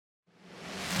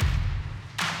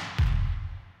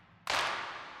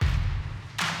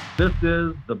This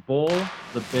is The Bull,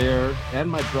 the Bear, and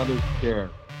My Brother's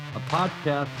Chair, a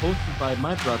podcast hosted by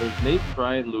my brothers Nate and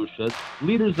Brian Lucius,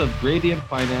 leaders of Gradient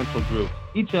Financial Group.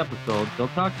 Each episode, they'll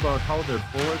talk about how they're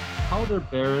bullish, how they're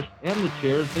bearish, and the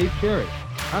chairs they cherish.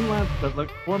 I'm Lance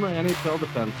Pitlick, former NHL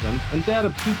defenseman and dad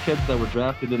of 2 kids that were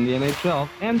drafted in the NHL,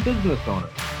 and business owner.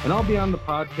 And I'll be on the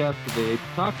podcast today to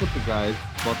talk with the guys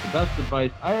about the best advice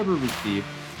I ever received,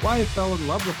 why I fell in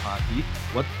love with hockey,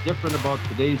 what's different about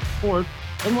today's sport,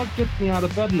 and what gets me out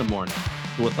of bed in the morning.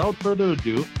 So without further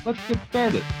ado, let's get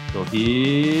started. So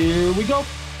here we go.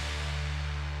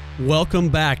 Welcome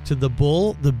back to The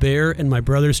Bull, the Bear, and My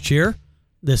Brother's Chair.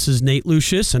 This is Nate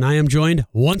Lucius, and I am joined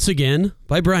once again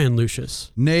by Brian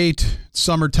Lucius. Nate, it's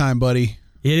summertime, buddy.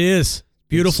 It is.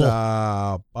 Beautiful. It's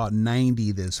about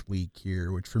 90 this week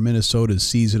here, which for Minnesota is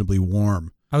seasonably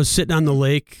warm. I was sitting on the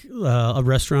lake, a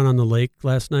restaurant on the lake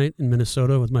last night in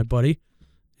Minnesota with my buddy,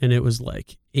 and it was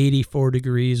like 84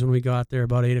 degrees when we got there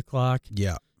about 8 o'clock.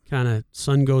 Yeah. Kind of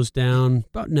sun goes down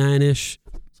about 9-ish.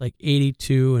 It's like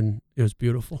 82, and it was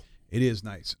beautiful. It is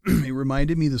nice. It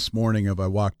reminded me this morning of I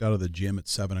walked out of the gym at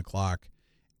 7 o'clock,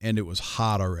 and it was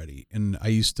hot already. And I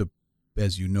used to,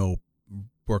 as you know,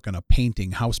 work on a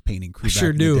house painting crew back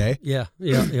in the day. Yeah.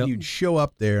 You'd show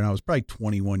up there, and I was probably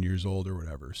 21 years old or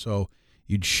whatever. So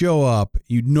you'd show up,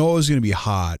 you'd know it was going to be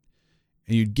hot,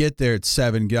 and you'd get there at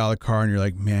 7, get out of the car, and you're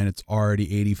like, man, it's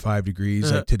already 85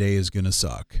 degrees. Like, today is going to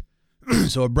suck.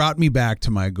 So it brought me back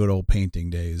to my good old painting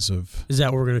days of. Is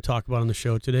that what we're going to talk about on the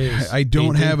show today? I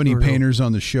don't have any painters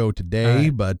on the show today,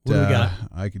 right. But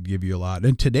I could give you a lot.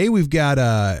 And today we've got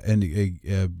a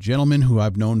gentleman who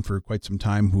I've known for quite some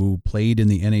time who played in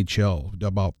the NHL,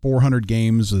 about 400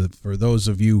 games. For those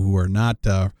of you who are not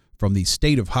from the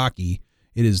state of hockey,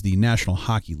 it is the National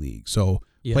Hockey League. So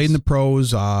yes. Played in the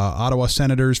pros, Ottawa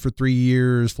Senators for 3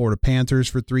 years, Florida Panthers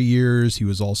for 3 years. He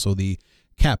was also the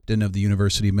captain of the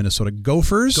University of Minnesota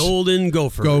Gophers. Golden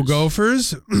Gophers. Go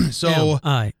Gophers. So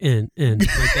M-I-N-N. Like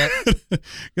that.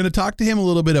 Going to talk to him a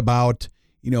little bit about,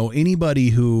 anybody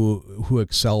who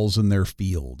excels in their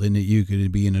field. And you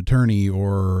could be an attorney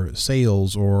or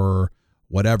sales or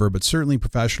whatever, but certainly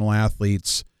professional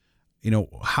athletes,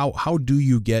 how do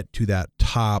you get to that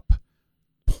top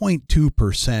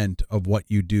 0.2% of what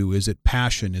you do? Is it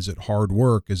passion? Is it hard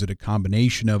work? Is it a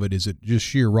combination of it? Is it just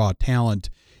sheer raw talent?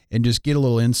 And just get a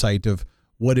little insight of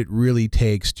what it really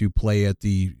takes to play at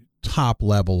the top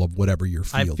level of whatever your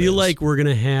field is. I feel like we're going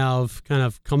to have kind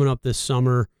of coming up this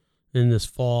summer and this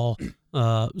fall,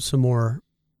 some more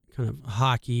kind of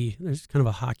hockey. There's kind of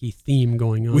a hockey theme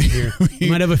going on here. We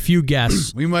might have a few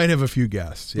guests. We might have a few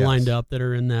guests lined up that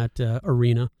are in that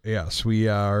arena. Yes, we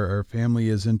are. Our family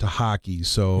is into hockey,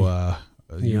 so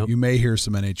you may hear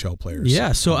some NHL players.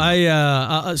 Yeah, so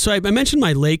I mentioned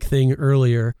my lake thing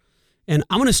earlier. And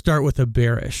I'm going to start with a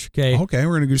bearish, okay? Okay,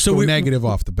 we're going to go negative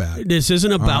off the bat. This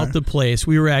isn't about the place.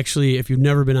 We were actually, if you've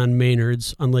never been on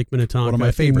Maynard's on Lake Minnetonka, one of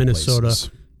my favorite Minnesota,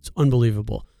 places. It's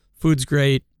unbelievable. Food's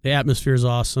great. The atmosphere is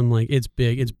awesome. Like, it's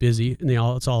big, it's busy, and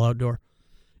it's all outdoor.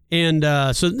 And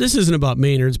so this isn't about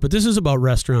Maynard's, but this is about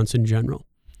restaurants in general.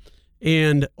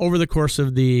 And over the course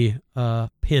of the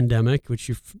pandemic, which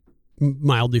you're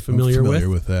mildly familiar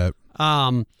with that,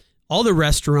 all the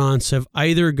restaurants have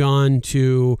either gone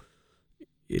to.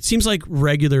 It seems like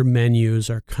regular menus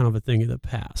are kind of a thing of the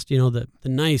past. The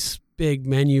nice big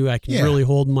menu I can really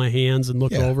hold in my hands and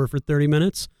look over for 30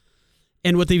 minutes.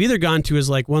 And what they've either gone to is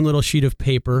like one little sheet of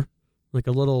paper, like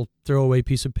a little throwaway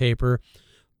piece of paper.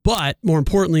 But more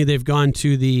importantly, they've gone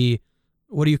to the,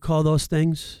 what do you call those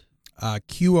things?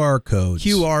 QR codes.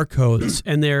 QR codes.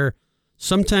 And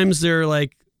sometimes they're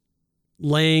like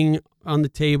laying on the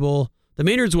table. The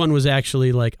Maynard's one was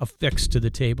actually like affixed to the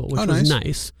table, which was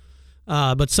nice.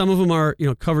 But some of them are,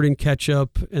 covered in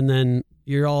ketchup, and then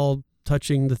you're all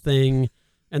touching the thing,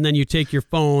 and then you take your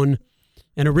phone.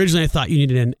 And originally I thought you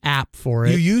needed an app for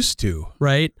it. You used to.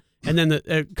 Right? And then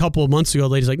a couple of months ago, the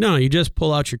lady's like, no, you just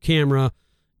pull out your camera.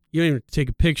 You don't even take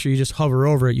a picture. You just hover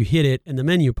over it. You hit it, and the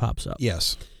menu pops up.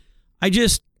 Yes. I'm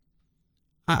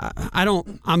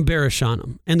bearish on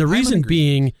them. And the reason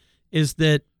being is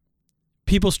that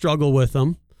people struggle with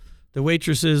them. The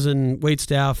waitresses and wait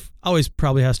staff always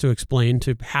probably has to explain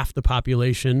to half the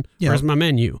population, where's my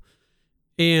menu?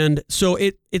 And so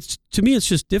it's to me, it's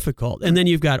just difficult. And then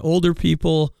you've got older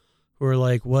people who are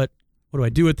like, what do I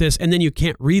do with this? And then you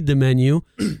can't read the menu.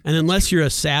 And unless you're a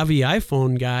savvy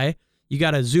iPhone guy, you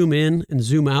got to zoom in and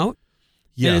zoom out.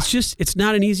 Yeah. And it's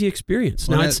not an easy experience.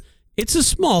 Well, now it's a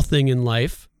small thing in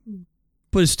life,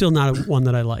 but it's still not one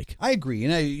that I like. I agree.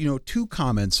 And 2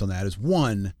 comments on that is,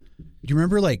 one, Do you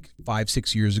remember like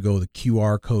 5-6 years ago, the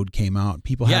QR code came out?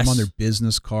 People had them on their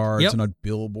business cards and on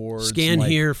billboards. Scan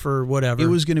here for whatever. It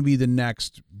was going to be the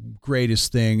next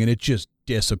greatest thing, and it just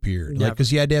disappeared. Like,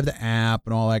 because you had to have the app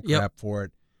and all that crap for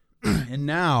it. And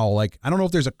now, like, I don't know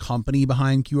if there's a company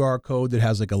behind QR code that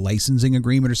has like a licensing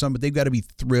agreement or something, but they've got to be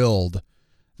thrilled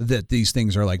that these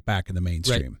things are like back in the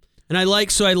mainstream. Right. And I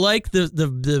like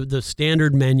the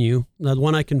standard menu, the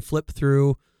one I can flip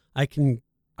through. I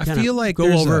feel like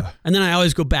go over, and then I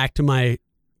always go back to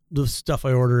the stuff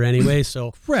I order anyway.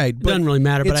 So right, it doesn't really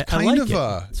matter. But I like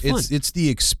it. It's the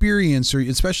experience, or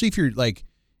especially if you're like,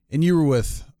 and you were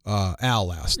with Al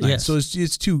last night, so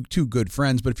it's two good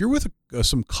friends. But if you're with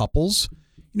some couples,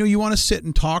 you want to sit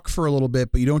and talk for a little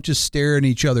bit, but you don't just stare in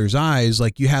each other's eyes.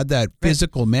 Like you had that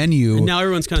physical menu, and now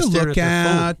everyone's kind of staring look at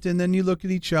their phone. And then you look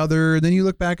at each other, and then you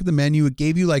look back at the menu. It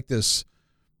gave you like this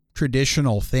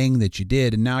traditional thing that you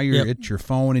did, and now you're at your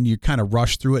phone and you kind of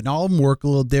rush through it, and all of them work a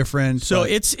little different. So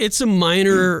it's a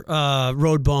minor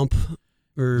road bump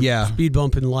or speed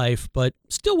bump in life, but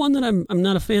still one that I'm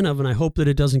not a fan of, and I hope that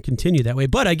it doesn't continue that way.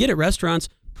 But I get it, restaurants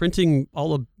printing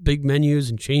all the big menus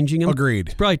and changing them. Agreed.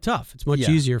 It's probably tough. It's much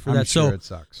easier for that. Sure, so it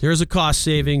sucks. There's a cost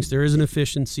savings, there is an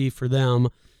efficiency for them,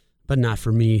 but not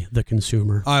for me, the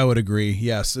consumer. I would agree.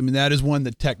 Yes. I mean, that is one of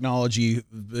the technology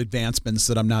advancements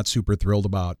that I'm not super thrilled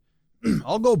about.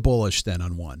 I'll go bullish then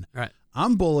on one. All right.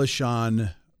 I'm bullish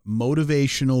on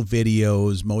motivational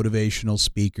videos, motivational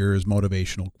speakers,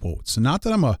 motivational quotes. And not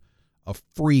that I'm a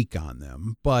freak on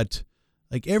them, but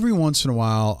like every once in a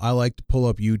while, I like to pull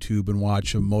up YouTube and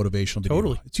watch a motivational video.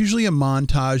 Totally. It's usually a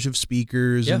montage of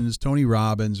speakers and it's Tony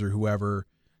Robbins or whoever.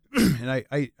 And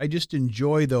I just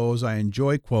enjoy those. I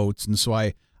enjoy quotes. And so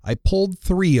I pulled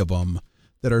 3 of them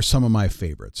that are some of my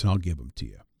favorites, and I'll give them to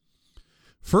you.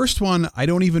 First one, I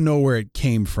don't even know where it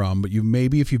came from, but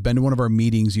if you've been to one of our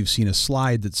meetings, you've seen a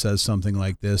slide that says something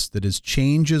like this, that is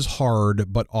change is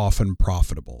hard, but often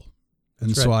profitable.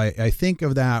 And so I think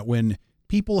of that when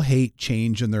people hate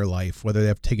change in their life, whether they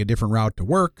have to take a different route to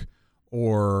work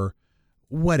or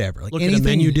whatever. Like look at a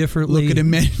menu differently. Look at a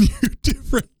menu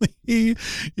differently. You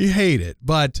hate it.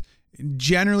 But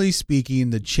generally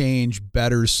speaking, the change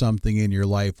betters something in your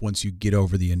life once you get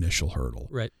over the initial hurdle.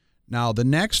 Right. Now, the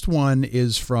next one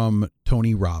is from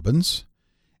Tony Robbins,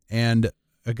 and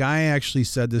a guy actually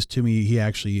said this to me. He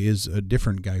actually is a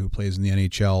different guy who plays in the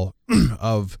NHL.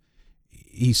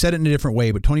 He said it in a different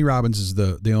way, but Tony Robbins is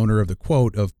the owner of the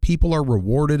quote of people are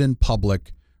rewarded in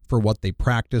public for what they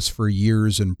practice for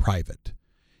years in private.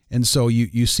 And so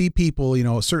you see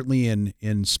people, certainly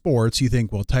in sports, you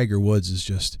think, well, Tiger Woods is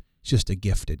just a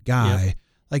gifted guy. Yep.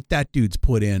 Like that dude's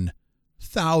put in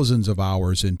thousands of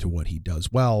hours into what he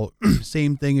does well.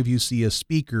 Same thing if you see a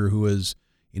speaker who is,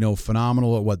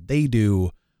 phenomenal at what they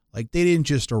do. Like they didn't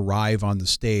just arrive on the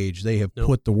stage. They have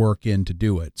put the work in to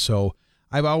do it. So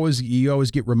you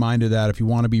always get reminded that if you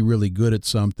want to be really good at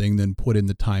something, then put in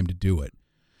the time to do it.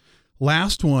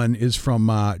 Last one is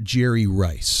from Jerry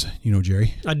Rice. You know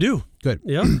Jerry? I do. Good.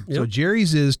 Yeah. So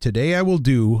Jerry's is, today I will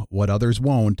do what others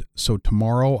won't, so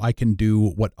tomorrow I can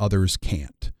do what others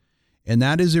can't. And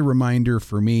that is a reminder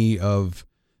for me of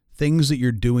things that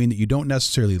you're doing that you don't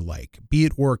necessarily like, be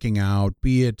it working out,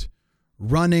 be it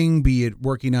running, be it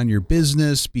working on your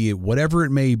business, be it whatever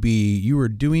it may be. You are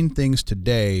doing things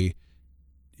today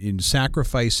in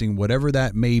sacrificing whatever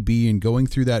that may be and going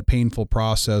through that painful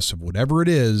process of whatever it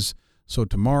is. So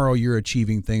tomorrow you're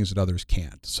achieving things that others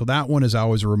can't. So that one is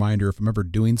always a reminder. If I'm ever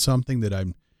doing something that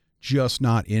I'm just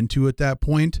not into at that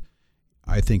point,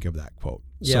 I think of that quote.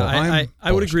 Yeah, so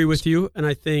I would agree with you. And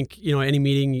I think, any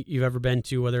meeting you've ever been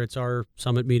to, whether it's our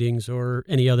summit meetings or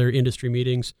any other industry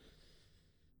meetings,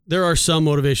 there are some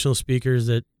motivational speakers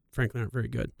that frankly aren't very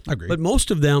good. I agree. But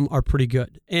most of them are pretty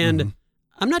good. And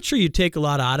I'm not sure you take a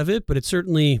lot out of it, but it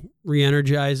certainly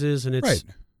re-energizes and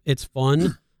it's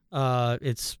fun.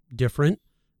 It's different.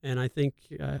 And I think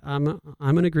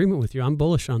I'm in agreement with you. I'm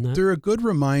bullish on that. They're a good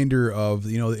reminder of,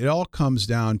 it all comes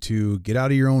down to get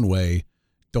out of your own way.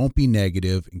 Don't be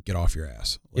negative and get off your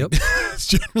ass. Yep. That's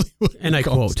generally what and I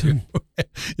quote. To.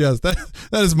 Yes, that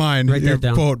is mine. Write that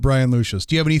down. Quote, Brian Lucius.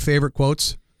 Do you have any favorite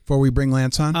quotes before we bring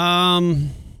Lance on?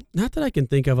 Not that I can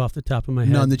think of off the top of my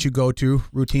head. None that you go to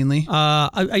routinely?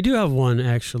 I do have one,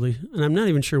 actually, and I'm not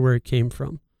even sure where it came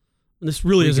from. And this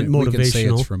really isn't motivational. We can say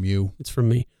it's from you. It's from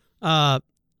me.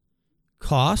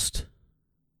 Cost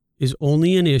is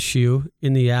only an issue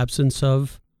in the absence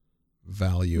of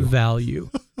value.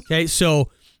 Okay, so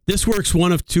this works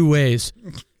one of two ways.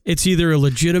 It's either a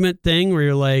legitimate thing where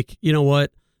you're like, you know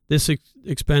what, this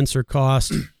expense or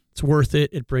cost, it's worth it.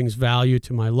 It brings value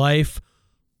to my life.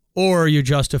 or you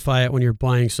justify it when you're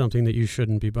buying something that you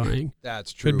shouldn't be buying.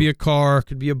 That's true. Could be a car,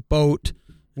 could be a boat,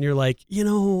 and you're like,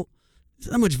 so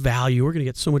much value. We're going to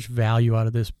get so much value out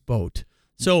of this boat.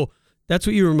 So that's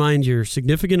what you remind your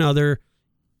significant other.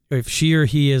 If she or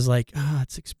he is like,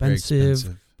 it's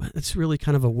expensive, but it's really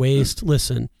kind of a waste.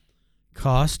 Listen,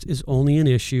 cost is only an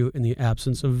issue in the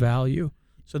absence of value.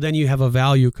 So then you have a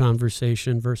value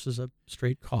conversation versus a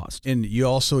straight cost. And you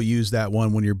also use that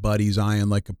one when your buddy's eyeing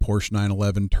like a Porsche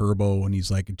 911 Turbo, and he's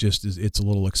like, it's a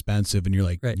little expensive, and you're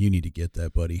like, right. You need to get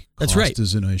that, buddy. That's right. Cost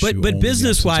is an issue. But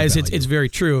business wise, it's very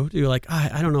true. You're like,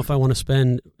 I don't know if I want to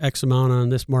spend X amount on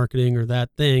this marketing or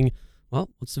that thing. Well,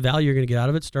 what's the value you're going to get out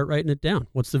of it? Start writing it down.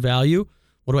 What's the value?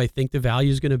 What do I think the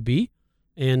value is going to be?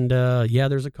 And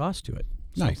there's a cost to it.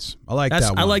 So nice. I like that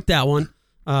one. I like that one.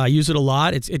 I use it a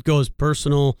lot. It goes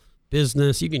personal,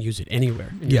 business. You can use it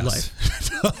anywhere in your life.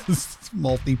 It's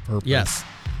multi-purpose. Yes.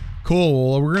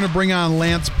 Cool. Well, we're going to bring on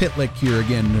Lance Pitlick here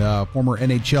again, former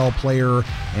NHL player,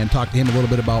 and talk to him a little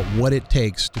bit about what it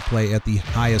takes to play at the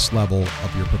highest level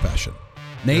of your profession.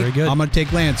 Nate, Very good. I'm going to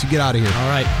take Lance. You get out of here. All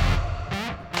right.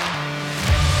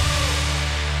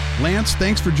 Lance,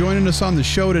 thanks for joining us on the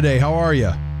show today. How are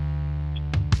you?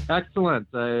 Excellent.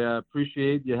 I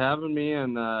appreciate you having me,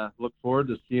 and look forward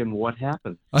to seeing what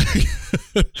happens.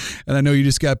 And I know you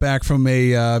just got back from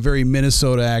a very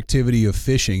Minnesota activity of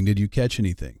fishing. Did you catch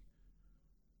anything?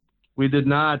 We did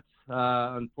not.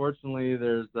 Unfortunately,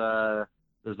 there's a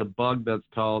bug that's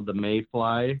called the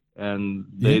mayfly, and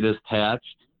they just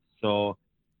hatched. So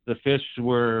the fish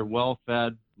were well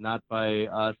fed, not by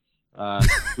us.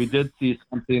 We did see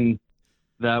something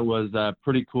that was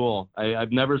pretty cool.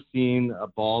 I've never seen a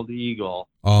bald eagle.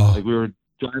 Oh, Like we were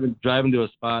driving to a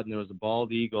spot, and there was a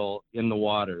bald eagle in the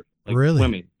water, like really?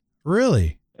 swimming.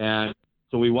 Really? And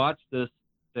so we watched this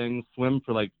thing swim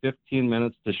for like 15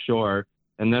 minutes to shore,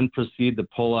 and then proceed to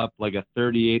pull up like a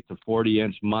 38 to 40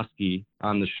 inch muskie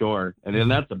on the shore. And then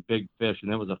that's a big fish,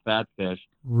 and it was a fat fish.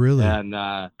 Really? And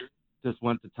just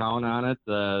went to town on it.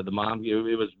 The mom, it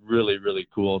was really, really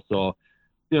cool. So,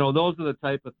 those are the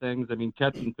type of things. I mean,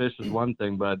 catching fish is one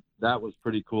thing, but that was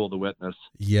pretty cool to witness.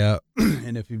 Yeah.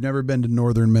 And if you've never been to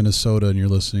northern Minnesota and you're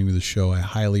listening to the show, I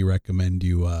highly recommend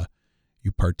you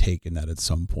partake in that at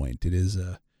some point. It is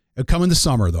it'll come in the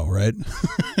summer though, right?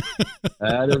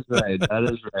 That is right. That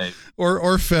is right.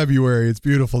 Or February. It's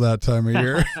beautiful that time of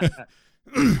year.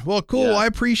 Well, cool. Yeah. I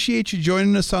appreciate you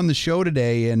joining us on the show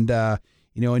today. And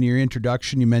in your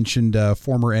introduction, you mentioned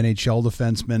former NHL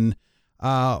defenseman.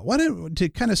 To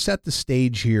kind of set the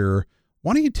stage here,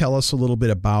 why don't you tell us a little bit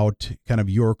about kind of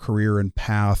your career and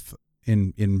path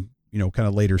in kind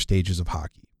of later stages of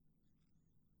hockey?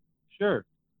 Sure.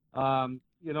 I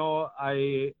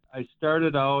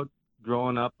started out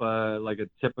growing up like a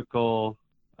typical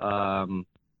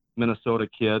Minnesota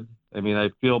kid. I mean, I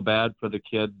feel bad for the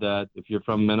kid that if you're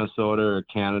from Minnesota or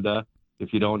Canada,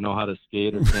 if you don't know how to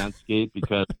skate or can't skate,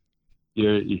 because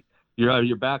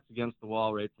your back's against the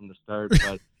wall right from the start.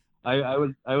 But I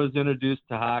was introduced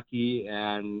to hockey,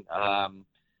 and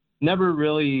never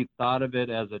really thought of it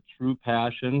as a true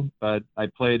passion, but I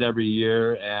played every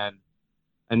year, and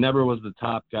I never was the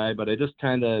top guy, but I just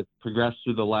kind of progressed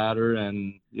through the ladder.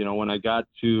 And, when I got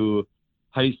to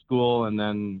high school and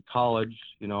then college,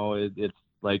 it's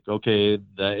like, okay,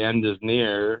 the end is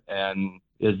near, and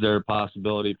is there a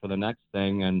possibility for the next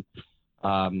thing? And,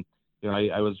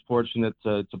 I was fortunate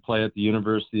to play at the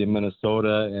University of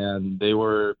Minnesota, and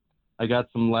I got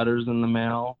some letters in the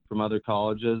mail from other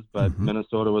colleges, but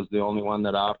Minnesota was the only one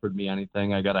that offered me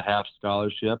anything. I got a half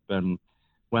scholarship and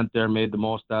went there, made the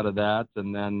most out of that,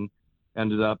 and then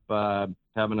ended up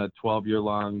having a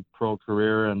 12-year-long pro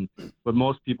career. And what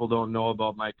most people don't know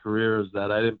about my career is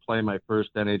that I didn't play my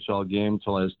first NHL game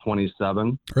till I was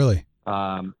 27. Really?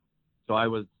 So I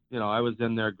was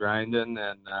in there grinding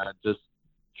and just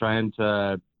trying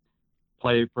to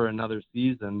play for another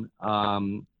season.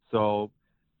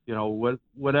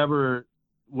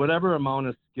 Whatever amount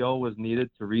of skill was needed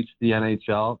to reach the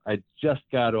NHL, I just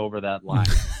got over that line.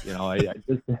 I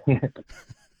just, and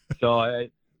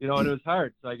it was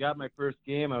hard. So I got my first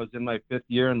game. I was in my 5th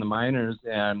year in the minors,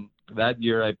 and that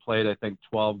year I played, I think,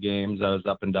 12 games. I was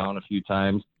up and down a few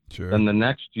times. Sure. Then the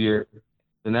next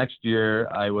year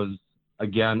I was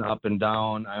again up and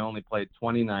down. I only played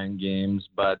 29 games,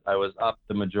 but I was up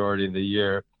the majority of the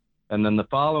year. And then the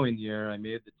following year, I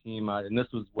made the team, and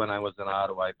this was when I was in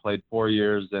Ottawa. I played 4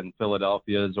 years in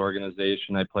Philadelphia's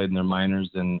organization. I played in their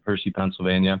minors in Hershey,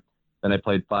 Pennsylvania. Then I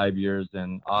played 5 years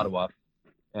in Ottawa.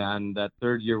 And that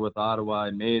 3rd year with Ottawa,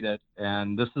 I made it.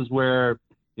 And this is where,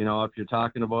 if you're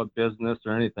talking about business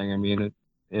or anything, I mean,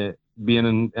 being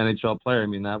an NHL player. I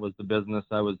mean, that was the business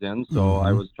I was in, so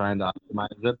I was trying to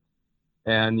optimize it.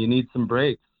 And you need some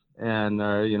breaks and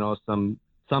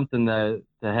something to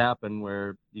happen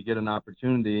where you get an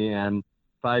opportunity. And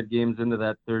 5 games into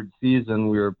that third season,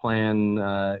 we were playing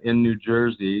in New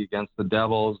Jersey against the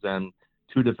Devils, and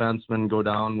 2 defensemen go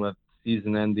down with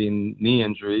season-ending knee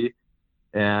injury.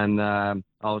 And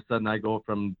all of a sudden, I go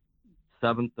from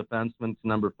 7th defenseman to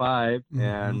number 5,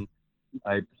 and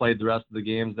I played the rest of the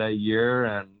games that year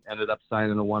and ended up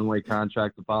signing a one-way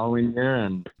contract the following year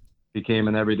and became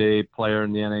an everyday player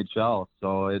in the NHL.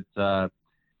 So it was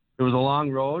a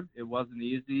long road. It wasn't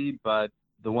easy, but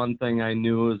the one thing I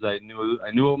knew is I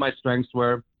knew what my strengths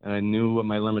were, and I knew what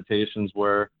my limitations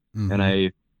were, and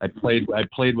I played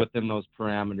within those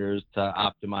parameters to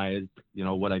optimize,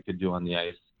 what I could do on the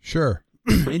ice. Sure.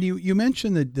 And you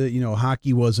mentioned that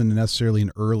hockey wasn't necessarily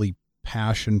an early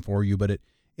passion for you, but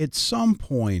at some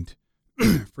point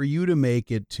for you to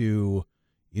make it to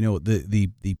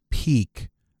the peak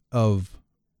of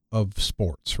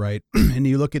sports, right? And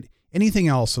you look at anything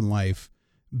else in life,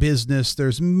 business,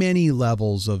 there's many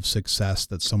levels of success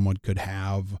that someone could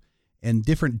have and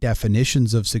different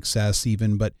definitions of success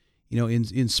even, but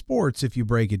in sports, if you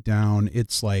break it down,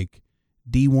 it's like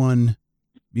D1,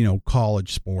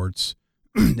 college sports,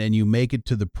 then you make it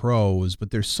to the pros,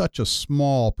 but there's such a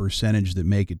small percentage that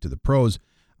make it to the pros.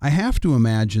 I have to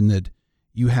imagine that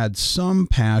you had some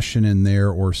passion in there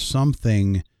or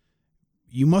something.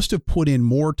 You must have put in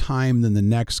more time than the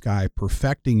next guy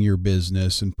perfecting your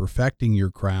business and perfecting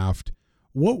your craft.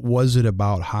 What was it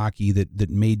about hockey that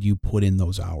made you put in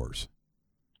those hours?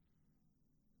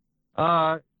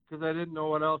 Because I didn't know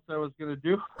what else I was going to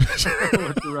do with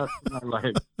the rest of my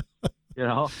life.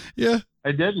 Yeah.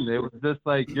 I didn't. It was just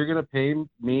like, you're going to pay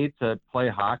me to play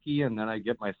hockey and then I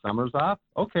get my summers off.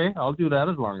 Okay, I'll do that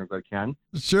as long as I can.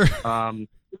 Sure.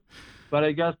 But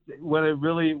I guess when it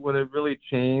really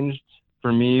changed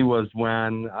for me was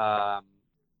when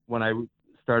I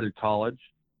started college,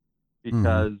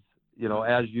 because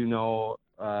as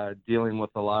dealing with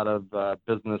a lot of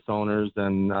business owners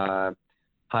and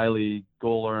highly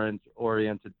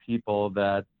goal-oriented people,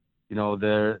 that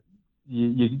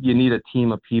you need a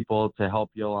team of people to help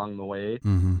you along the way.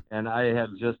 And I had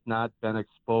just not been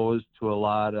exposed to a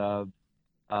lot of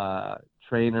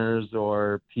trainers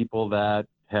or people that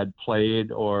had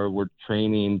played or were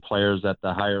training players at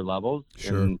the higher levels.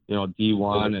 Sure. In,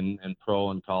 D1 and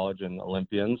pro and college and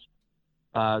Olympians.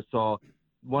 So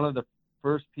one of the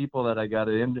first people that I got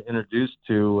introduced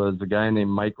to was a guy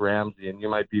named Mike Ramsey, and you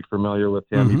might be familiar with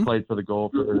him. He played for the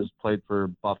Gophers, played for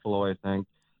Buffalo, I think,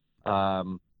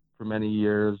 for many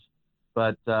years.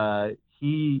 But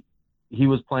he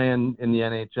was playing in the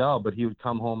NHL, but he would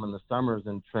come home in the summers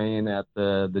and train at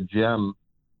the gym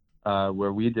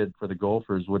where we did for the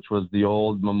Gophers, which was the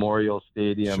old Memorial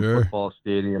Stadium, football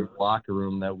stadium locker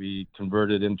room that we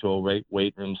converted into a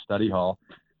weight room study hall.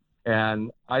 And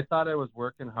I thought I was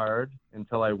working hard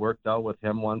until I worked out with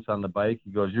him once on the bike. He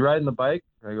goes, "You riding the bike?"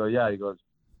 And I go, "Yeah." He goes,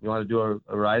 "You want to do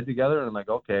a ride together?" And I'm like,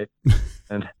 "Okay."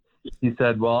 And he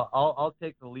said, "Well, I'll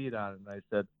take the lead on it." And I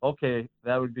said, "Okay,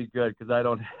 that would be good, because I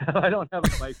don't have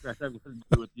a bike ride I'm going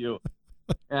to do with you."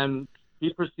 And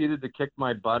he proceeded to kick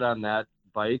my butt on that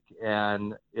bike,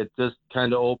 and it just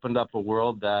kind of opened up a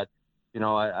world that,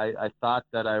 I thought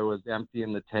that I was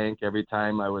emptying the tank every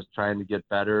time I was trying to get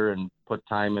better and put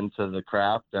time into the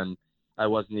craft, and I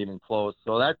wasn't even close.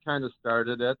 So that kind of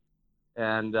started it.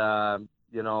 And,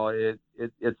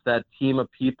 it's that team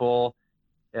of people,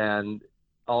 and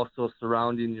also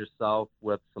surrounding yourself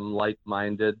with some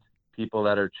like-minded people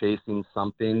that are chasing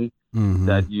something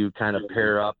that you kind of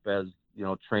pair up as,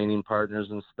 training partners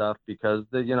and stuff, because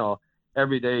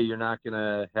every day you're not going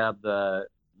to have the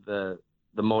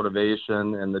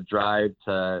motivation and the drive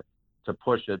to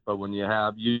push it. But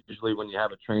usually when you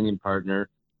have a training partner,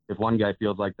 if one guy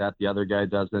feels like that, the other guy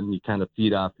doesn't, you kind of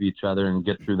feed off each other and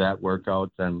get through that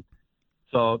workout. And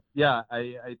so, yeah,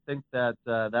 I think that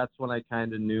that's when I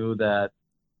kind of knew that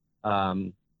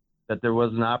there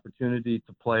was an opportunity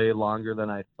to play longer than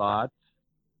I thought,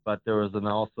 but there was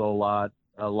also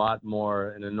a lot more,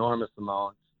 an enormous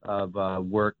amount of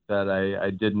work that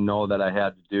I didn't know that I had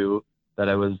to do, that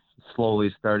I was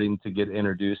slowly starting to get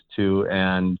introduced to,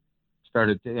 and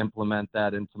started to implement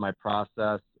that into my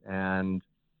process. And,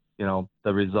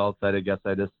 the results, that I guess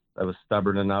I was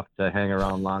stubborn enough to hang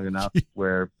around long enough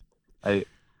where just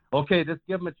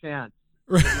give him a chance.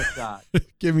 Give him a shot.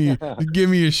 give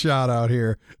me a shot out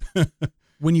here.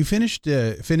 When you finished in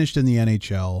the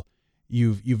NHL,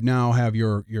 you've now have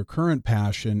your current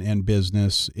passion and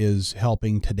business is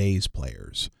helping today's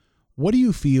players. What do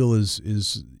you feel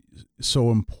is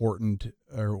so important,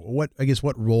 or what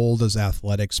role does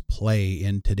athletics play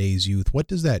in today's youth? What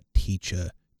does that teach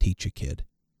a kid?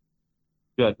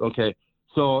 Good. Okay.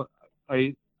 So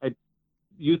I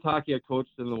youth hockey, I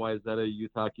coached in the Wayzata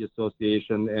Youth Hockey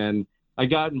Association, and I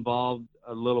got involved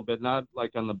a little bit, not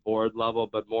like on the board level,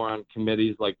 but more on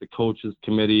committees like the coaches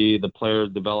committee, the player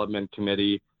development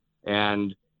committee.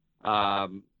 And,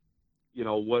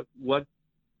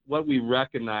 what we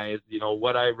recognized,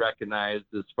 what I recognized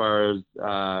as far as,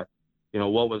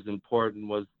 what was important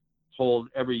was told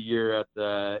every year at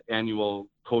the annual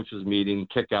coaches meeting,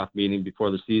 kickoff meeting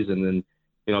before the season. And,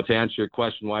 to answer your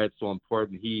question, why it's so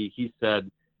important, he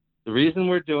said, the reason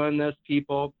we're doing this,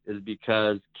 people, is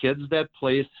because kids that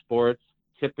play sports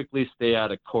typically stay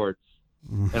out of courts.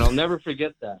 And I'll never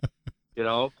forget that,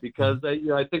 because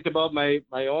I think about my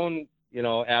own,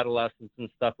 adolescence and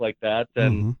stuff like that.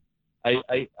 And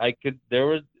there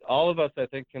was, all of us, I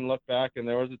think, can look back, and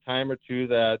there was a time or two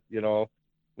that,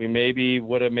 we maybe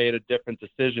would have made a different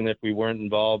decision if we weren't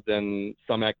involved in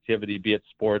some activity, be it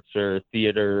sports or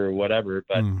theater or whatever.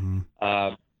 But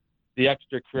the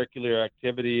extracurricular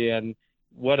activity, and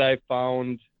what I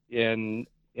found in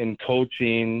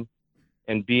coaching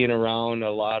and being around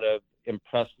a lot of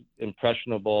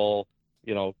impressionable,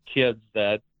 kids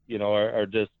that, are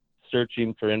just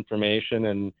searching for information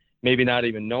and maybe not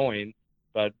even knowing,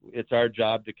 but it's our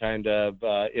job to kind of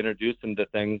introduce them to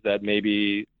things that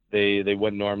maybe they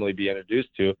wouldn't normally be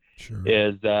introduced to. Sure.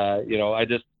 Is, I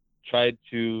just tried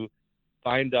to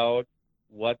find out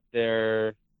what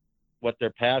their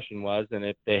passion was. And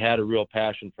if they had a real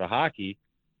passion for hockey,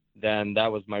 then that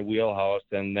was my wheelhouse.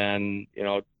 And then,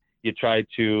 you try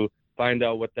to find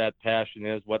out what that passion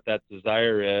is, what that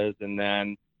desire is, and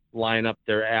then line up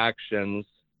their actions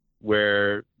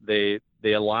where they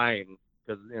align.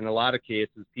 Because in a lot of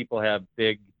cases, people have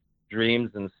big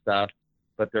dreams and stuff,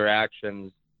 but their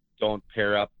actions don't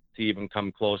pair up to even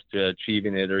come close to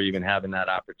achieving it or even having that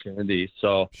opportunity.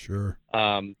 So sure.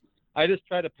 I just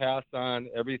try to pass on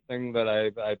everything that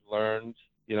I've learned,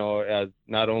 as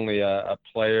not only a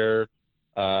player,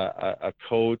 a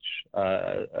coach,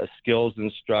 a skills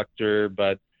instructor,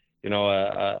 but,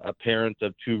 a parent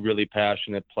of two really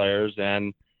passionate players,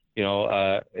 and,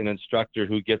 an instructor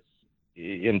who gets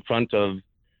in front of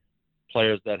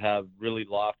players that have really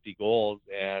lofty goals,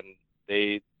 and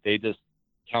they just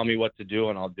tell me what to do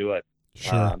and I'll do it.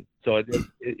 Sure. So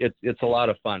it's a lot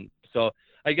of fun. So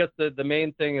I guess the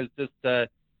main thing is just, the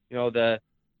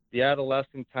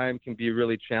adolescent time can be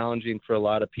really challenging for a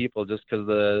lot of people just because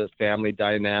the family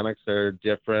dynamics are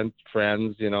different.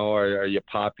 Friends, are you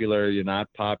popular? Are you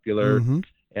not popular?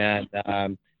 And,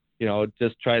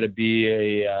 just try to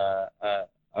be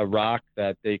a rock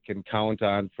that they can count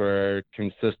on for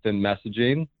consistent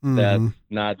messaging that's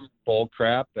not bull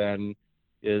crap and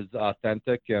is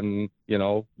authentic, and,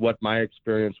 what my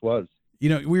experience was.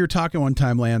 We were talking one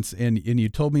time, Lance, and you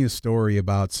told me a story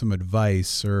about some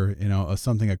advice or,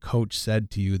 something a coach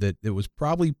said to you that it was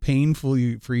probably painful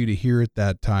for you to hear at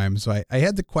that time. So I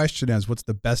had the question as, what's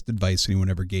the best advice anyone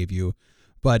ever gave you?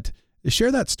 But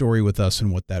share that story with us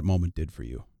and what that moment did for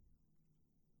you.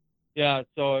 Yeah,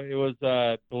 so it was,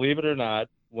 believe it or not,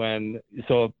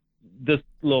 so this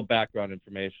little background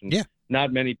information. Yeah.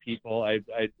 Not many people, I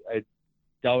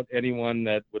doubt anyone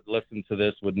that would listen to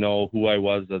this would know who I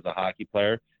was as a hockey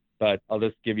player, but I'll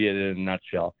just give you it in a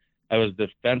nutshell. I was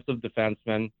defensive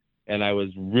defenseman, and I was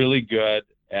really good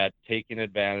at taking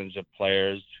advantage of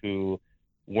players who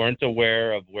weren't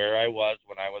aware of where I was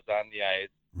when I was on the ice,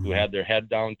 who had their head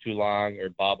down too long or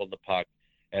bobbled the puck.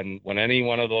 And when any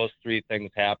one of those three things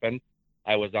happened,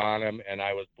 I was on them and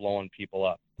I was blowing people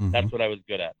up. That's what I was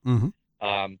good at.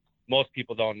 Most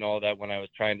people don't know that when I was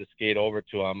trying to skate over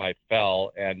to him, I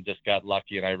fell and just got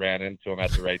lucky, and I ran into him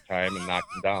at the right time and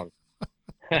knocked him down.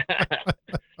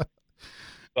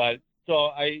 But so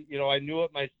I knew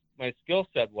what my skill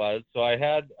set was. So I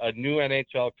had a new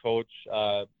NHL coach.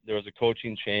 There was a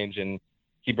coaching change, and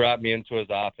he brought me into his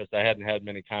office. I hadn't had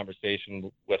many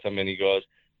conversations with him, and he goes,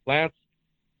 Lance,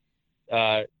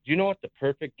 do you know what the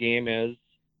perfect game is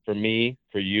for me,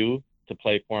 for you to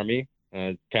play for me?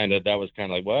 That was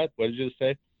kind of like, what did you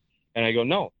say? And I go,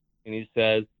 no. And he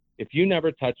says, if you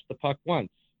never touch the puck once,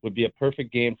 would be a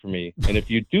perfect game for me. And if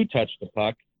you do touch the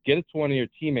puck, get it to one of your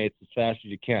teammates as fast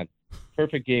as you can.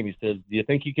 Perfect game. He says, do you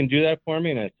think you can do that for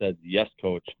me? And I said, yes,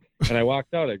 coach. And I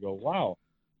walked out. I go, wow,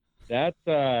 that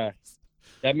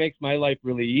makes my life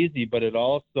really easy, but it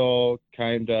also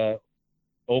kind of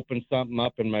opened something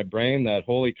up in my brain that,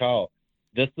 holy cow,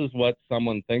 this is what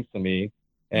someone thinks of me.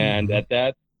 And at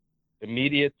that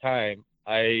immediate time,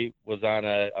 I was on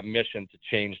a mission to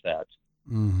change that,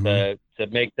 Mm-hmm. to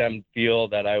make them feel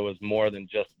that I was more than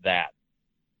just that.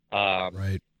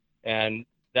 Right. And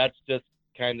that's just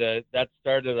that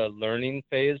started a learning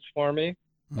phase for me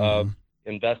of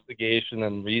Mm-hmm. investigation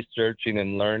and researching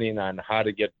and learning on how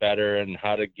to get better and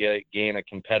how to gain a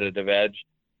competitive edge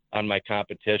on my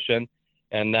competition.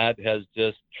 And that has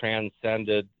just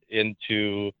transcended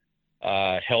into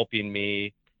helping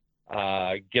me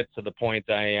get to the point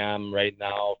I am right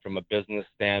now from a business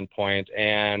standpoint,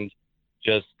 and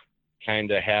just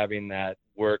kind of having that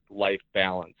work-life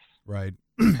balance. Right.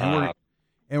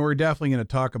 And we're definitely going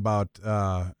to talk about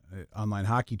online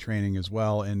hockey training as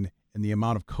well, and the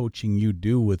amount of coaching you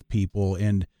do with people,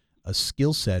 and a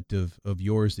skill set of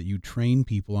yours that you train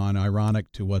people on.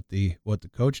 Ironic to what the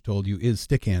coach told you is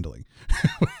stick handling.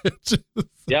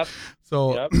 Yep.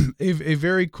 So yep. A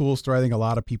very cool story. I think a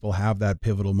lot of people have that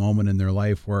pivotal moment in their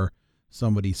life where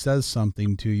somebody says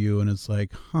something to you and it's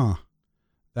like, huh,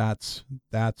 that's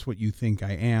what you think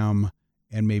I am,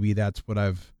 and maybe that's what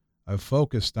I've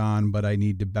focused on, but I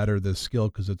need to better this skill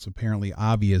because it's apparently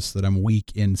obvious that I'm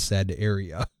weak in said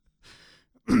area.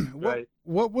 Right.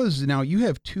 What was, now you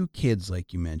have 2 kids,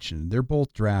 like you mentioned, they're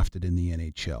both drafted in the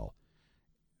NHL.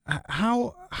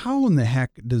 How in the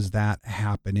heck does that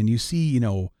happen? And you see,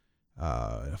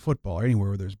 football or anywhere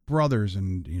where there's brothers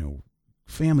and,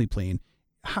 family playing.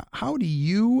 How do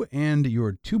you and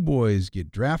your 2 boys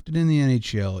get drafted in the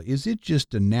NHL? Is it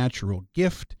just a natural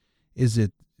gift? Is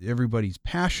it everybody's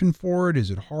passion for it? Is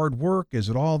it hard work? Is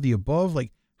it all the above?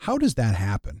 Like, how does that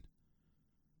happen?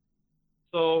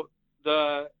 So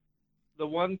the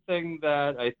one thing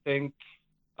that I think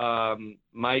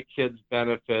my kids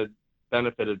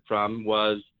benefited from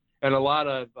was, and a lot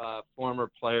of former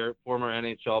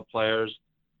NHL players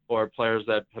or players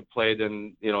that have played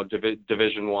in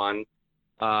Division I,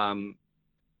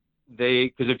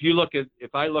 because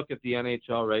if I look at the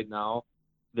NHL right now,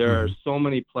 there are so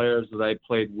many players that I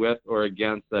played with or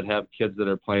against that have kids that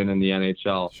are playing in the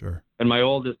NHL. Sure. And my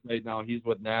oldest right now, he's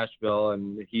with Nashville,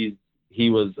 and he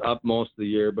was up most of the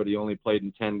year, but he only played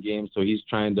in 10 games. So he's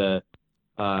trying to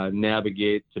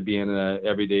navigate to being an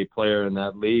everyday player in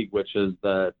that league, which is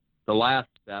the last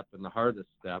step and the hardest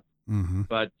step. Mm-hmm.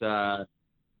 But, I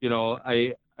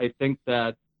think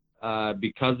that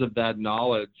because of that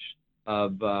knowledge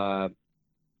of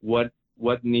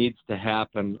what needs to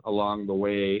happen along the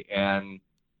way, and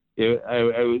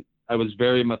I was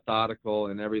very methodical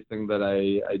in everything that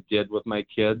I did with my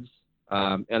kids.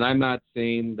 And I'm not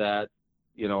saying that,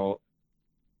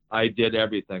 I did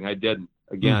everything. I didn't.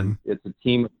 Again, It's a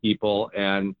team of people,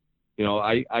 and,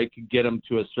 I could get them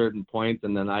to a certain point,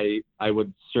 and then I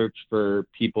would search for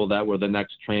people that were the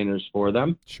next trainers for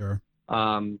them. Sure.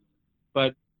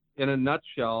 But in a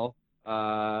nutshell,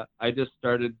 I just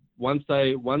started once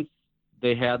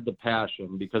they had the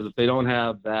passion, because if they don't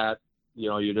have that,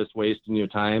 you're just wasting your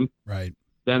time. Right.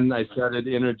 Then I started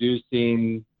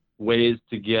introducing ways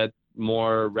to get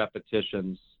more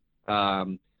repetitions.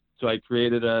 So I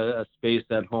created a space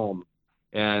at home,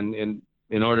 and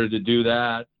in order to do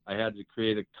that, I had to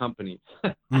create a company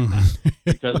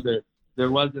because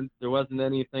there wasn't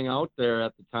anything out there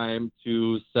at the time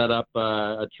to set up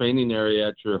a training area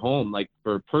at your home, like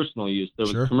for personal use. There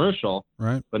was commercial,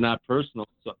 right, but not personal.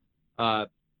 So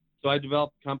I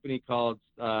developed a company called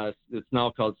it's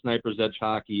now called Sniper's Edge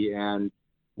Hockey, and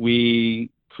we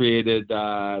created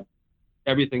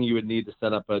everything you would need to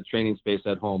set up a training space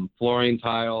at home: flooring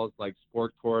tiles, like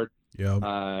sport court,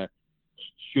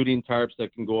 shooting tarps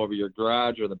that can go over your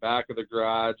garage or the back of the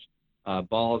garage,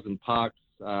 balls and pucks,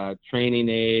 training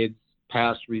aids,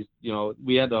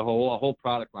 we had a whole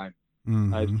product line.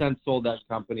 I've since sold that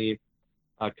company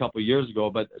a couple years ago,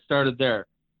 but it started there.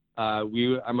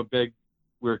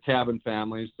 We're a cabin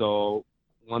family, so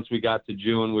once we got to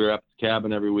June, we were up at the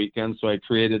cabin every weekend. So I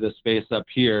created a space up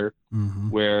here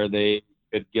where they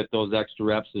could get those extra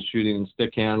reps of shooting and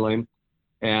stick handling,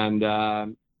 and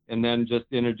then just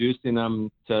introducing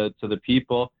them to the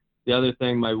people. The other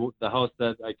thing, the house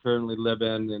that I currently live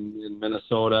in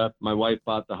Minnesota, my wife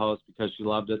bought the house because she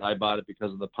loved it. I bought it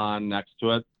because of the pond next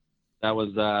to it. That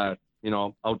was,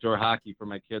 outdoor hockey for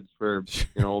my kids for,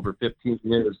 over 15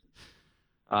 years.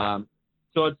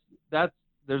 So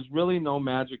there's really no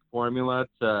magic formula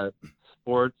to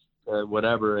sports,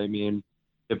 whatever. I mean,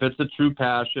 if it's a true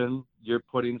passion, you're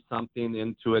putting something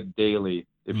into it daily.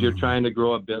 If you're trying to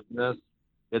grow a business,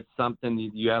 it's something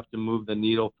you have to move the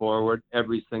needle forward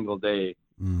every single day.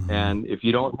 And if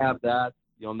you don't have that,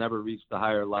 you'll never reach the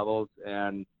higher levels.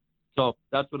 And so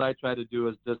that's what I try to do,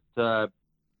 is just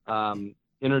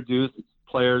introduce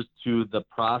players to the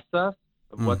process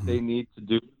of what they need to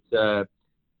do to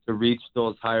reach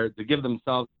those higher, to give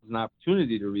themselves an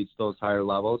opportunity to reach those higher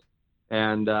levels.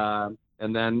 And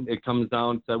then it comes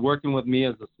down to working with me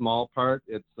as a small part.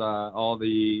 It's all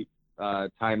the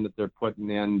time that they're putting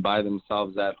in by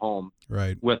themselves at home,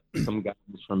 right, with some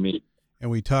guidance from me. And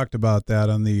we talked about that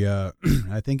on the,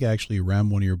 I think actually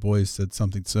Rem, one of your boys, said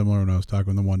something similar when I was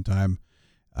talking to them one time,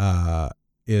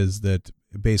 is that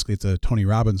basically it's a Tony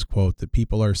Robbins quote that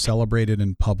people are celebrated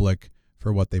in public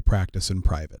for what they practice in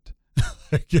private.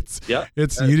 You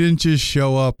didn't just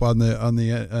show up on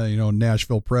the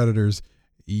Nashville Predators.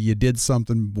 You did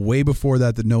something way before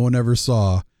that no one ever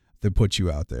saw that put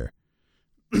you out there.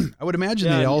 I would imagine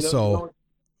they also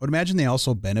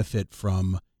benefit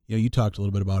from, you talked a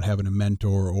little bit about having a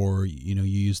mentor, or, you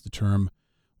used the term,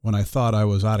 when I thought I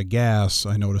was out of gas,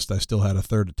 I noticed I still had a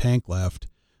third of tank left.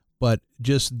 But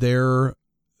just their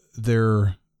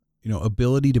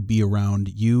ability to be around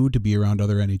you, to be around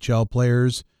other NHL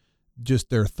players, just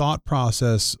their thought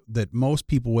process that most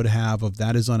people would have of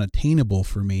that is unattainable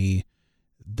for me.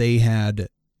 They had,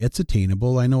 it's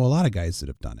attainable. I know a lot of guys that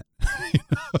have done it.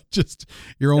 Just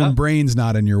your own brain's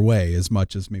not in your way as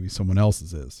much as maybe someone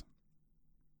else's is.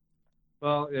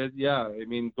 Well, I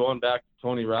mean, going back to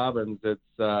Tony Robbins, it's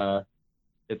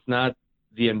not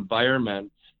the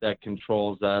environment that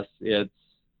controls us. It's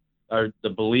the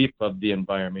belief of the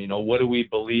environment. What do we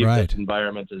believe this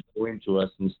environment is doing to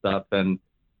us and stuff? And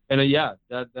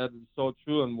that is so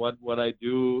true. And what I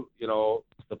do,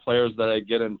 the players that I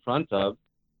get in front of,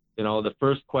 the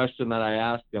first question that I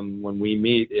ask them when we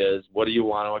meet is, what do you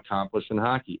want to accomplish in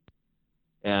hockey?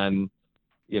 And,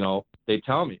 they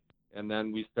tell me, and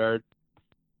then we start,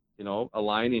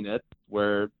 aligning it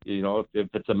where, if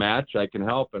it's a match, I can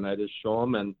help, and I just show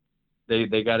them, and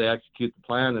they got to execute the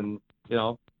plan. And,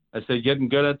 I say getting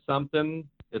good at something,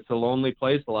 it's a lonely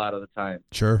place a lot of the time.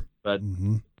 Sure. But,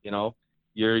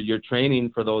 you're training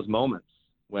for those moments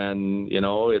when,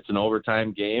 it's an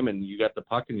overtime game and you got the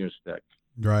puck in your stick.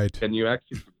 Right. And you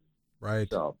execute. Right.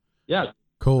 So, yeah.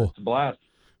 Cool. It's a blast.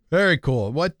 Very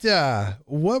cool. What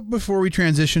before we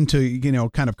transition to,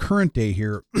 kind of current day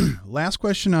here, last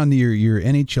question on your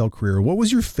NHL career. What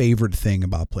was your favorite thing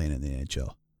about playing in the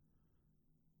NHL?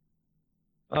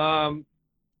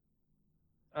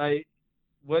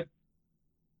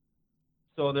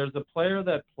 So there's a player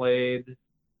that played,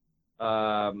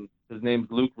 his name's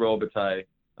Luc Robitaille.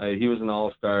 He was an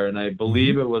all-star, and I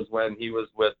believe it was when he was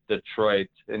with Detroit,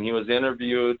 and he was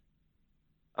interviewed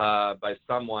by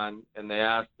someone, and they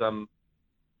asked him,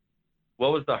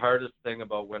 what was the hardest thing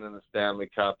about winning the Stanley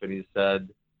Cup? And he said,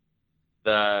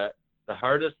 the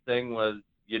hardest thing was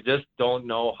you just don't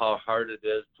know how hard it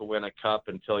is to win a cup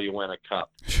until you win a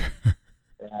cup.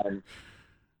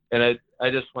 and I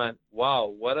just went, wow,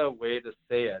 what a way to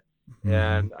say it. Mm-hmm.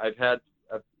 And I've had,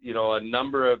 a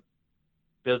number of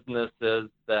businesses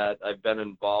that I've been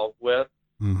involved with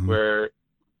where,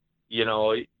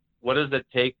 what does it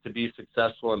take to be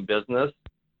successful in business?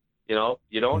 You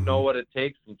don't know what it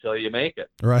takes until you make it.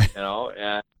 Right.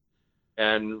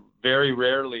 And very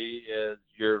rarely is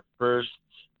your first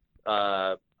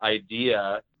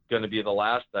idea going to be the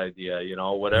last idea.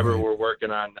 Whatever we're working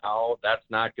on now, that's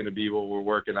not going to be what we're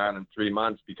working on in 3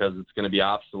 months because it's going to be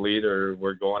obsolete or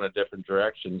we're going a different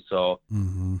direction. So,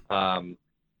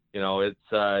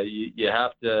 it's you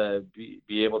have to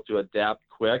be able to adapt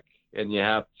quick, and you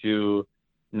have to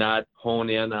not hone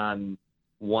in on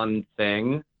one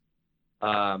thing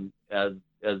as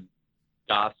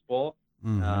gospel,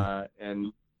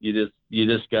 and you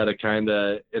just got to kind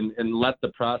of and let the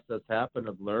process happen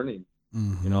of learning.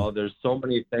 There's so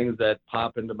many things that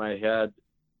pop into my head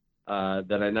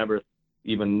that I never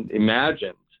even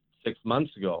imagined 6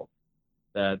 months ago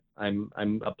that I'm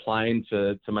applying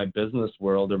to my business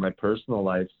world or my personal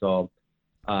life. So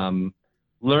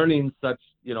learning such,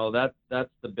 that's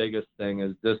the biggest thing,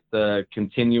 is just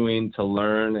continuing to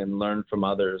learn from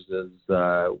others is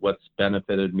what's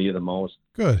benefited me the most.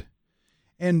 Good.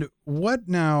 And what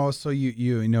now? So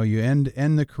you end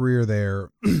the career there.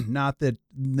 Not that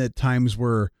times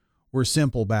were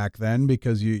simple back then,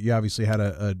 because you obviously had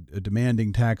a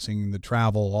demanding, taxing, the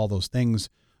travel, all those things,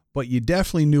 but you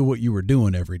definitely knew what you were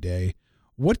doing every day.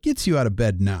 What gets you out of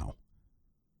bed now?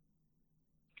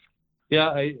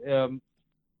 Yeah,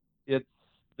 it's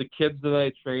the kids that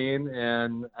I train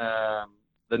and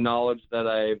the knowledge that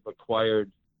I've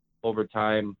acquired over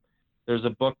time. There's a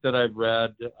book that I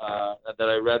read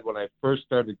when I first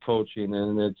started coaching,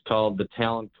 and it's called The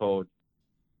Talent Code.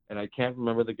 And I can't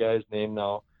remember the guy's name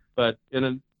now, but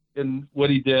in what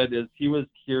he did is he was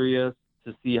curious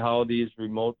to see how these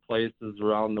remote places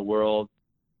around the world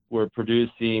were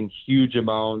producing huge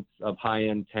amounts of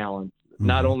high-end talent,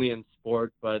 not only in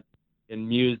sport, but in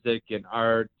music and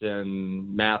art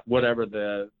and math, whatever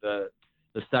the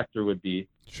sector would be.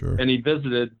 Sure. And he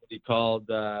visited what he called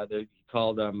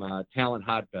them talent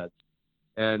hotbeds,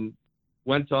 and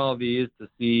went to all these to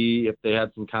see if they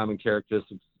had some common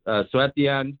characteristics. So at the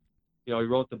end, he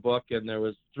wrote the book, and there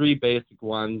was 3 basic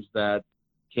ones that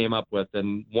came up with,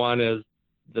 and one is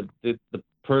the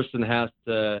person has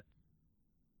to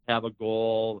have a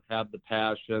goal, have the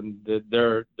passion.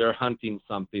 They're hunting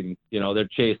something, they're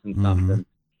chasing something.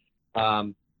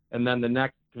 And then the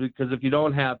next, because if you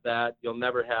don't have that, you'll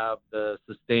never have the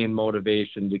sustained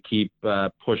motivation to keep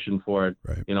pushing for it,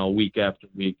 right. Week after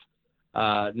week.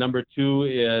 Number 2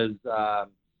 is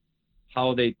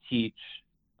how they teach,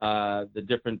 the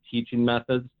different teaching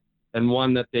methods. And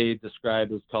one that they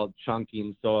describe is called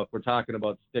chunking. So if we're talking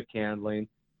about stick handling,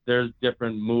 there's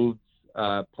different moves,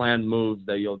 planned moves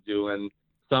that you'll do. And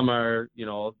some are,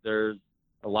 there's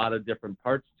a lot of different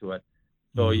parts to it.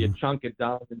 So you chunk it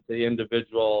down into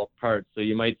individual parts. So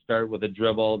you might start with a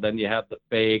dribble, then you have the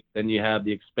fake, then you have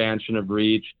the expansion of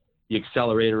reach, you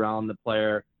accelerate around the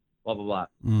player, blah, blah,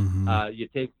 blah. You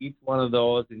take each one of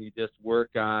those and you just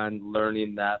work on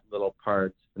learning that little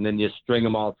part, and then you string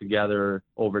them all together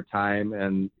over time.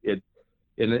 And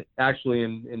actually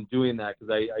in doing that,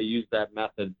 because I use that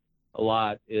method a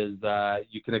lot, is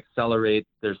you can accelerate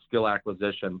their skill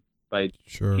acquisition by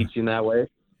teaching that way.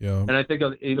 Yeah. And I think,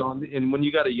 and when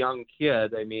you got a young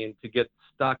kid, I mean, to get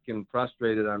stuck and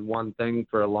frustrated on one thing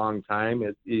for a long time,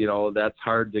 that's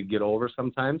hard to get over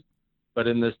sometimes. But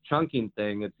in this chunking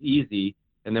thing, it's easy.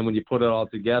 And then when you put it all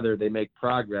together, they make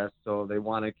progress. So they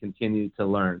want to continue to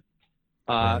learn.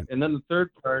 Right. And then the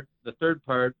third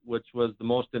part, which was the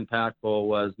most impactful,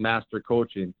 was master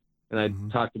coaching. And I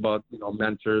talked about,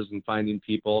 mentors and finding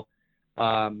people.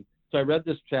 So I read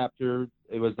this chapter,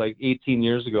 it was like 18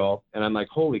 years ago, and I'm like,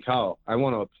 holy cow, I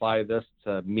want to apply this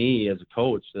to me as a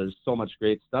coach. There's so much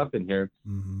great stuff in here.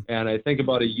 And I think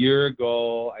about a year or 2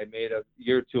 ago, I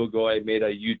made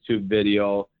a YouTube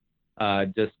video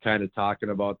just kind of talking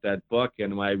about that book,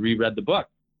 and I reread the book.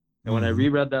 And when I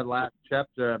reread that last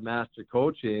chapter of Master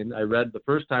Coaching, the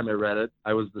first time I read it,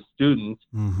 I was the student,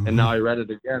 and now I read it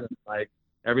again. It's like,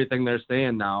 everything they're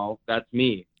saying now, that's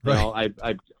me. Right.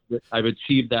 I've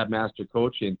achieved that master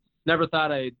coaching. Never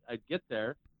thought I'd get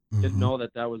there. Didn't know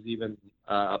that was even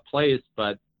a place,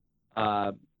 but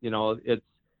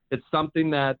it's something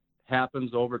that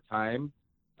happens over time.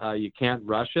 You can't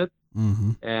rush it,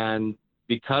 and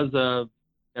because of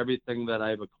everything that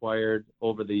I've acquired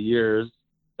over the years,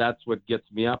 that's what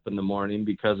gets me up in the morning,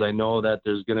 because I know that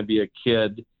there's going to be a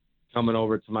kid coming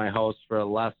over to my house for a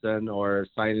lesson or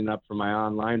signing up for my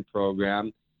online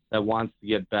program that wants to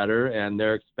get better, and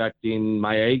they're expecting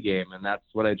my A game, and that's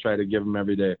what I try to give them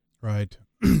every day. Right.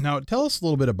 Now, tell us a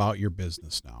little bit about your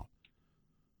business now.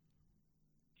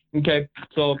 Okay.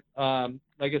 So,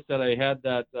 like I said, I had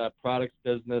that products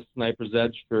business, Sniper's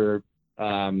Edge, for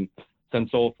since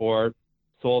 2004,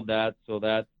 sold that, so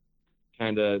that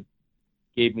kind of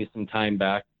gave me some time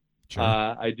back. Sure.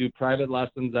 I do private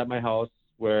lessons at my house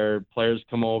where players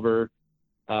come over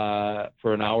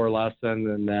for an hour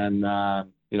lesson, and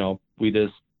then we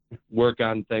just work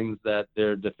on things that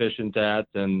they're deficient at,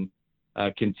 and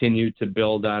continue to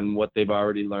build on what they've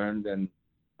already learned, and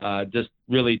just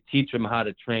really teach them how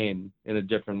to train in a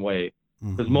different way.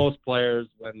 Because most players,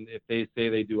 if they say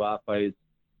they do off-ice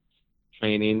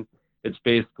training, it's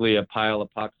basically a pile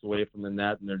of pucks away from the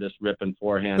net, and they're just ripping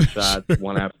forehand shots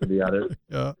one after the other.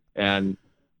 Yeah. And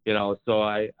so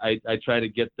I try to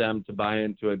get them to buy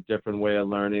into a different way of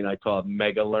learning. I call it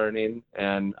mega learning.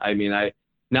 And I mean,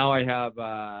 now I have,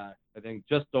 I think,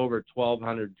 just over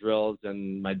 1,200 drills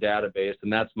in my database,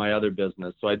 and that's my other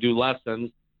business. So I do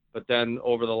lessons, but then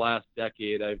over the last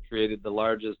decade, I've created the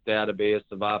largest database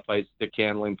of off-ice stick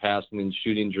handling, passing, and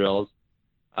shooting drills,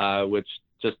 which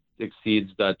just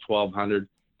exceeds the 1,200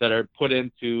 that are put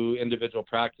into individual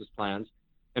practice plans.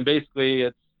 And basically,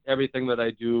 it's everything that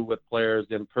I do with players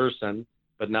in person,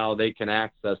 but now they can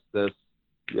access this,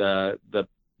 the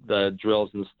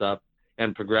drills and stuff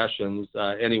and progressions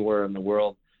anywhere in the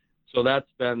world. So that's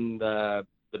been the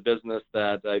business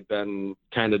that I've been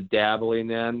kind of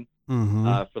dabbling in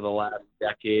for the last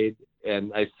decade.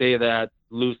 And I say that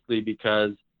loosely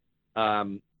because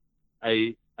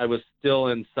I was still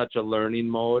in such a learning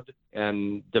mode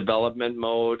and development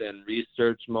mode and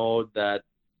research mode that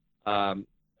I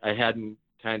hadn't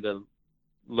kind of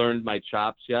learned my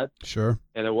chops yet. Sure.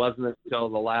 And it wasn't until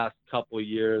the last couple of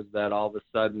years that all of a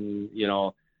sudden,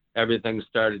 everything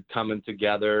started coming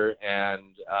together, and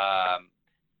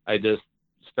I just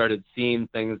started seeing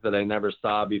things that I never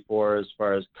saw before, as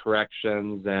far as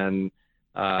corrections and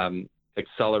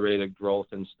accelerated growth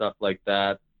and stuff like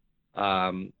that.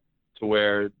 To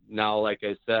where now, like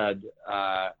I said,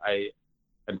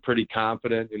 I'm pretty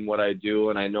confident in what I do,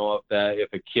 and I know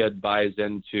if a kid buys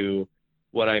into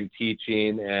what I'm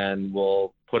teaching and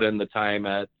will put in the time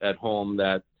at home,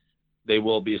 that they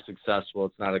will be successful.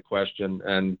 It's not a question.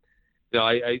 And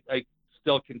I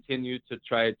still continue to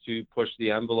try to push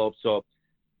the envelope. So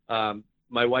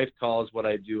my wife calls what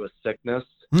I do a sickness.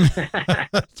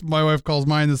 My wife calls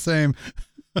mine the same.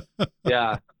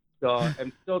 Yeah. So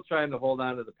I'm still trying to hold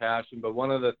on to the passion, but one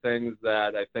of the things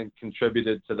that I think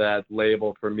contributed to that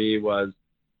label for me was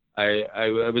I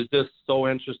was just so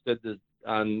interested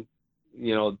on,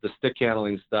 the stick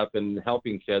handling stuff and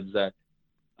helping kids that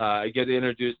I get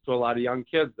introduced to a lot of young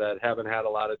kids that haven't had a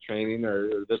lot of training,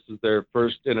 or this is their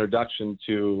first introduction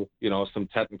to, some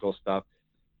technical stuff.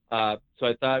 So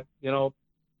I thought,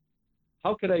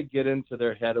 how could I get into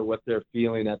their head or what they're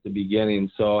feeling at the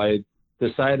beginning? So I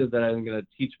decided that I'm going to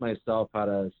teach myself how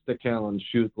to stick handle and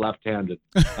shoot left-handed.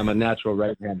 I'm a natural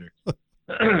right-hander.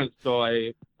 So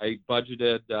I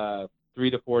budgeted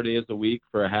 3 to 4 days a week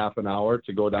for a half an hour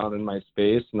to go down in my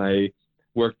space, and I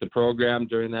worked the program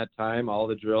during that time, all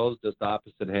the drills, just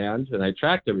opposite hand, and I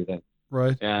tracked everything.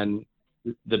 Right. And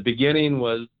the beginning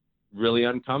was really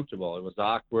uncomfortable. It was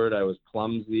awkward. I was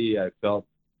clumsy. I felt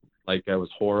like I was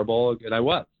horrible, and I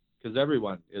was, because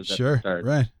everyone is at the start.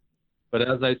 Right. But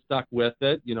as I stuck with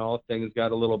it, things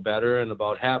got a little better. And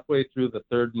about halfway through the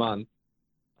third month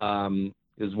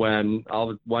is when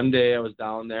one day I was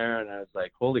down there and I was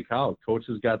like, holy cow, coach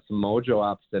has got some mojo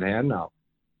opposite hand now.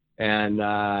 And,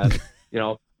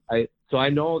 so I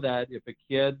know that if a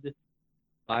kid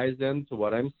buys into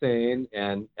what I'm saying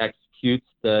and executes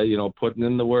the, putting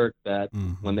in the work, that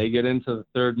when they get into the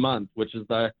third month, which is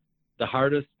the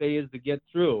hardest phase to get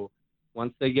through,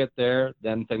 once they get there,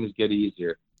 then things get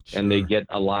easier. Sure. And they get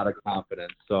a lot of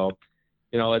confidence. So,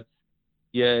 it's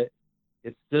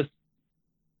just,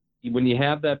 when you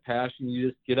have that passion, you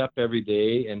just get up every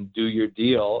day and do your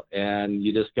deal, and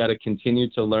you just got to continue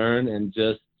to learn and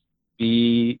just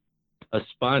be a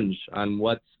sponge on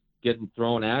what's getting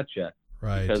thrown at you.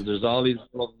 Right. Because there's all these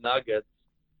little nuggets,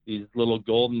 these little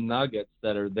golden nuggets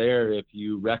that are there if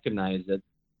you recognize it,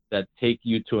 that take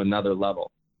you to another level.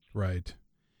 Right.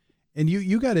 And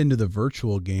you got into the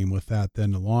virtual game with that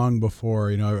then long before,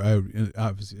 if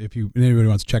anybody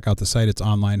wants to check out the site, it's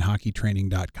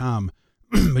onlinehockeytraining.com.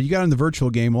 But you got in the virtual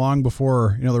game long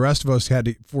before, the rest of us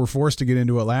were forced to get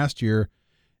into it last year.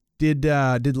 Did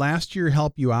last year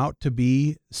help you out to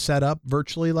be set up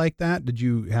virtually like that? Did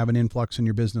you have an influx in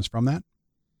your business from that?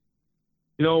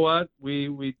 You know what?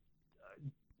 We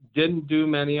didn't do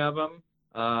many of them.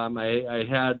 I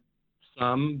had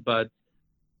some, but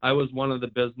I was one of the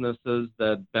businesses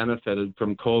that benefited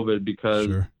from COVID, because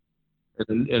Sure.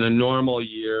 in a normal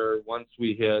year, once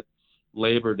we hit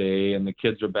Labor Day and the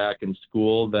kids are back in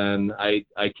school, then I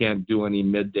can't do any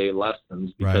midday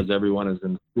lessons because Right. everyone is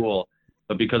in school.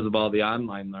 But because of all the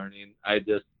online learning, I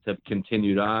just have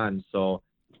continued on. So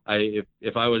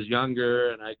if I was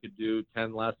younger and I could do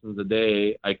 10 lessons a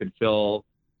day, I could fill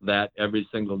that every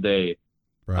single day.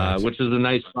 Right. Which is a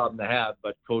nice problem to have,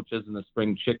 but coach isn't a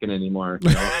spring chicken anymore.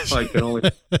 So I can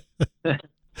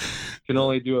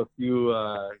only do a few,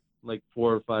 like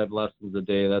 4 or 5 lessons a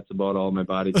day. That's about all my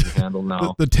body can handle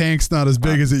now. The tank's not as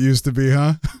big as it used to be,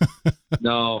 huh?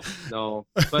 No,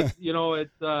 but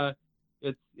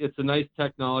it's a nice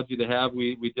technology to have.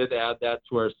 We did add that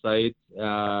to our site.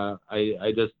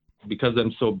 I just, because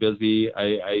I'm so busy,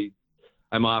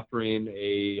 I'm offering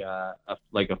a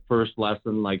first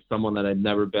lesson, like someone that I've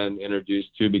never been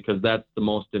introduced to, because that's the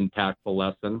most impactful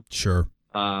lesson. Sure.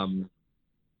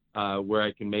 Where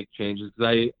I can make changes.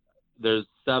 There's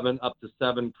up to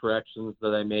 7 corrections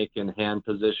that I make in hand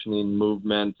positioning,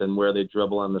 movement, and where they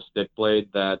dribble on the stick blade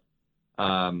that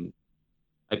I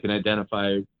can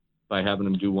identify by having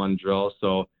them do one drill.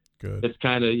 So Good. It's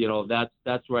kind of,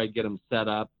 that's where I get them set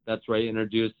up. That's where I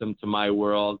introduce them to my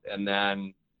world. And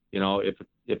then,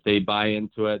 if they buy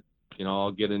into it,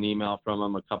 I'll get an email from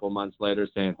them a couple months later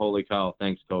saying, holy cow,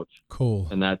 thanks, coach. Cool.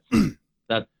 And that's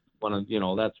one of,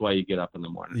 that's why you get up in the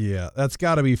morning. Yeah, that's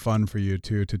got to be fun for you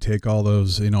too, to take all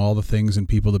those, all the things and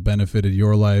people that benefited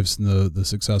your lives and the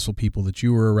successful people that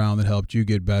you were around that helped you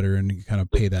get better and kind of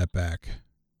pay that back.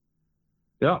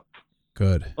 Yeah.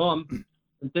 Good. And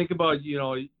think about,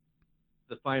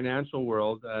 the financial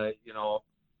world,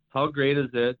 how great is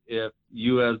it if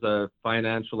you as a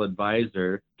financial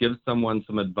advisor give someone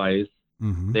some advice,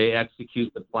 they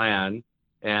execute the plan,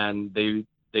 and they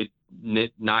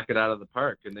knock it out of the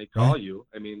park, and they call you.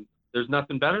 I mean, there's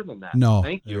nothing better than that. No,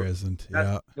 Thank you. there isn't.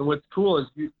 Yeah. And what's cool is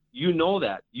you know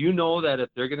that if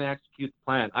they're going to execute the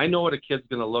plan, I know what a kid's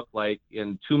going to look like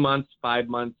in 2 months, 5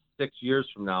 months, 6 years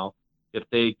from now, if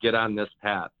they get on this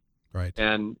path. Right.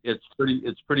 And it's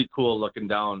pretty cool looking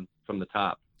down from the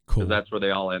top. Cool. Because that's where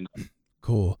they all end up.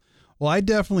 Cool. Well, I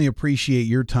definitely appreciate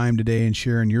your time today and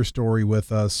sharing your story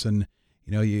with us. And,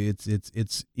 you know,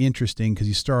 it's interesting because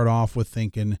you start off with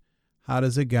thinking, how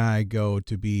does a guy go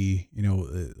to be, you know,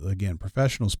 again,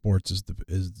 professional sports is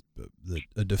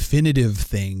a definitive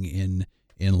thing in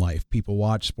life. People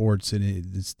watch sports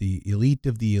and it's the elite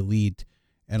of the elite.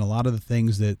 And a lot of the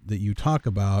things that you talk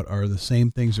about are the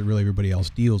same things that really everybody else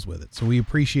deals with it. So we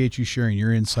appreciate you sharing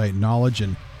your insight and knowledge.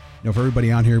 And, you know, for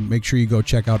everybody on here, make sure you go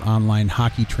check out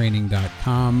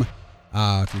onlinehockeytraining.com.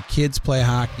 If your kids play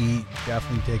hockey,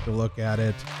 definitely take a look at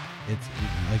it. It's,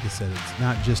 like I said, it's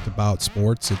not just about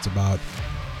sports. It's about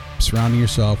surrounding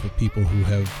yourself with people who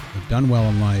have done well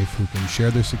in life, who can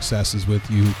share their successes with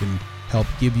you, who can help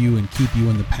give you and keep you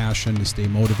in the passion to stay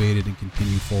motivated and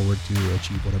continue forward to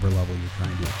achieve whatever level you're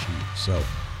trying to achieve. So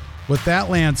with that,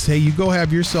 Lance, hey, you go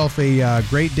have yourself a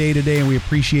great day today, and we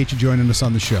appreciate you joining us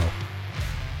on the show.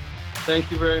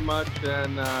 Thank you very much,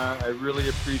 and I really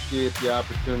appreciate the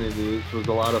opportunity. This was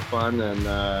a lot of fun, and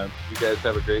you guys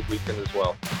have a great weekend as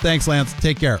well. Thanks, Lance.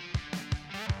 Take care.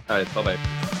 All right, bye-bye.